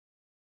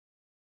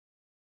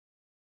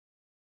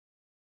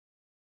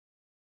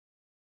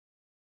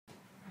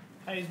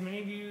Hi, as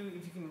many of you,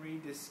 if you can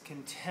read this,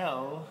 can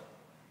tell,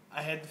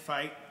 I had the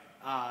fight,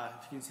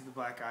 if you can see the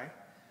black eye.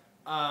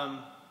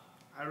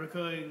 I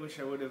really wish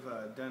I would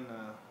have done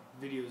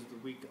videos the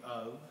week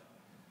of.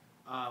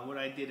 What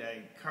I did,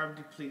 I carb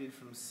depleted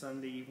from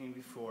Sunday evening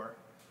before.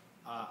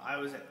 I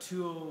was at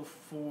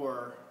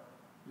 204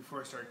 before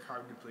I started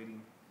carb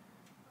depleting.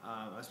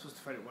 I was supposed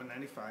to fight at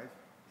 195.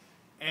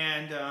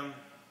 And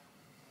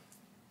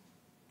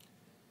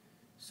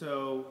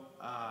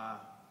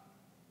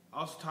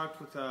also talked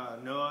with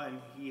Noah,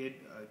 and he had,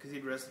 because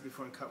he'd wrestled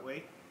before and cut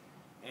weight,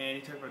 and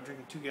he talked about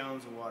drinking 2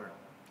 gallons of water.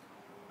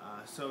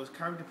 So it was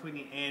carb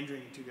depleting and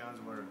drinking 2 gallons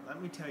of water.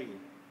 Let me tell you,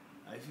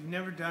 if you've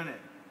never done it,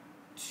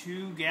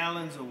 2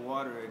 gallons of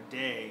water a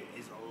day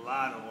is a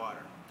lot of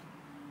water.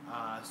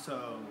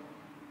 So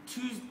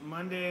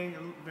Monday,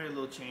 very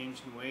little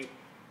change in weight.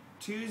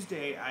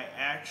 Tuesday, I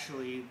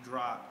actually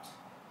dropped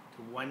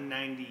to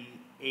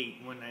 198,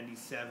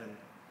 197.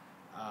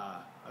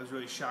 I was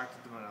really shocked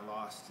at the amount I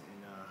lost. And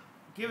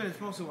given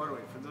it's mostly water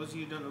weight, for those of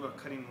you who don't know about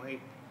cutting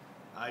weight,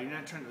 you're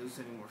not trying to lose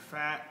any more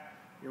fat.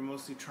 You're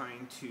mostly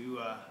trying to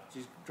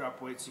just drop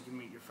weight so you can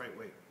meet your fight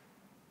weight.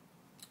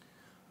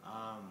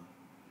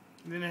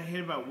 Then I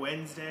hit about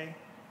Wednesday.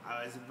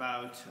 I was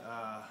about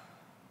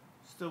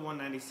still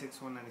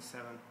 196,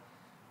 197.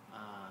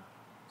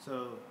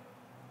 So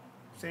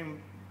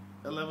same,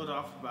 I leveled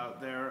off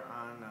about there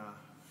on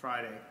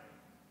Friday.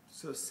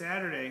 So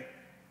Saturday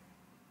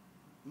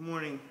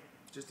morning,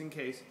 just in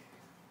case,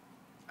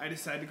 I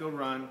decided to go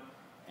run,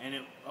 and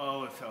it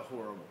felt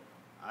horrible.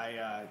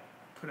 I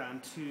put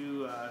on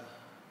 2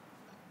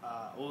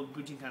 old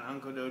Bujinkan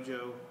Anko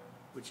Dojo,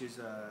 which is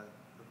the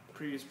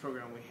previous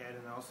program we had,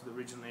 and also the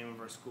original name of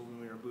our school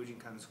when we were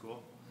Bujinkan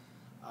school.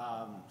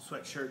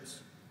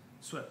 Sweatshirts,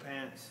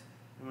 sweatpants,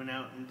 and went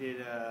out and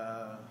did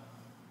a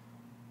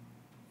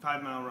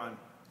 5-mile run.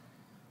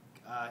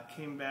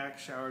 Came back,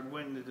 showered,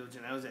 went into the dojo,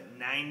 and I was at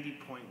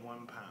 90.1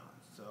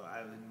 pounds, so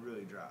I was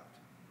really dropped.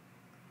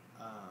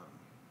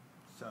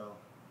 So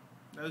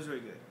that was really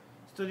good.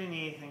 Still didn't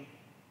eat anything.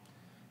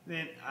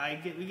 Then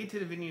we get to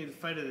the venue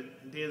of the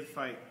day of the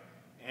fight,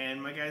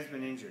 and my guy's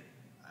been injured.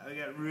 I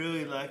got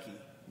really lucky.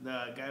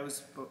 The guy I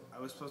was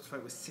supposed to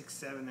fight was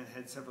 6'7" and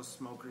had several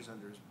smokers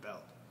under his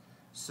belt.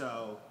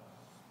 So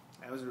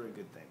that was a really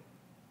good thing.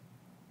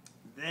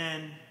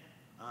 Then,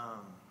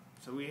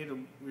 so we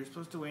were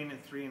supposed to weigh in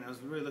at 3, and I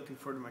was really looking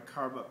forward to my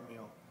carb up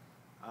meal.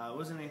 It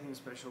wasn't anything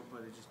special,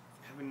 but it just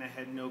I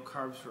had no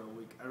carbs for a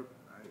week. I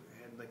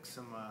had like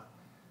some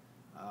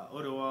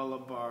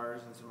Odawalla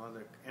bars and some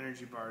other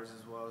energy bars,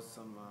 as well as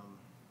some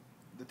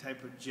the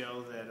type of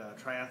gel that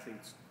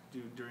triathletes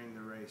do during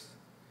the race.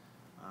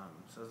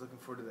 So I was looking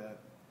forward to that,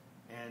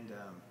 and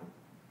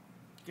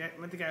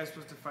met the guy I was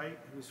supposed to fight,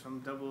 who's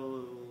from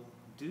Double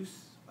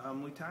Deuce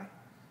Muay Thai,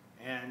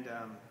 and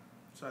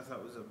so I thought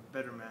it was a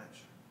better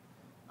match.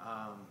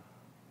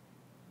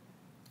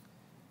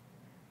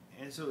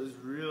 And so it was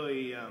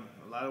really a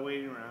lot of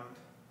waiting around.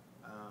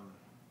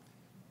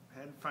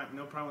 Had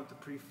no problem with the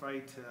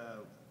pre-fight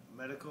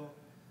medical.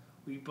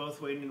 We both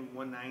weighed in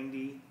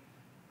 190.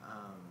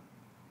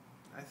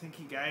 I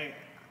think I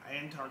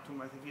hadn't talked to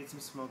him. I think he had some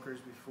smokers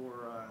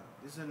before.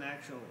 This is an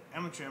actual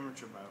amateur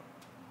bout,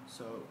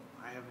 so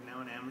I have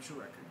now an amateur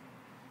record.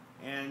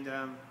 And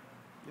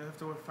you'll have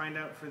to find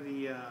out for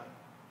the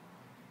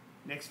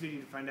next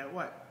video to find out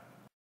what.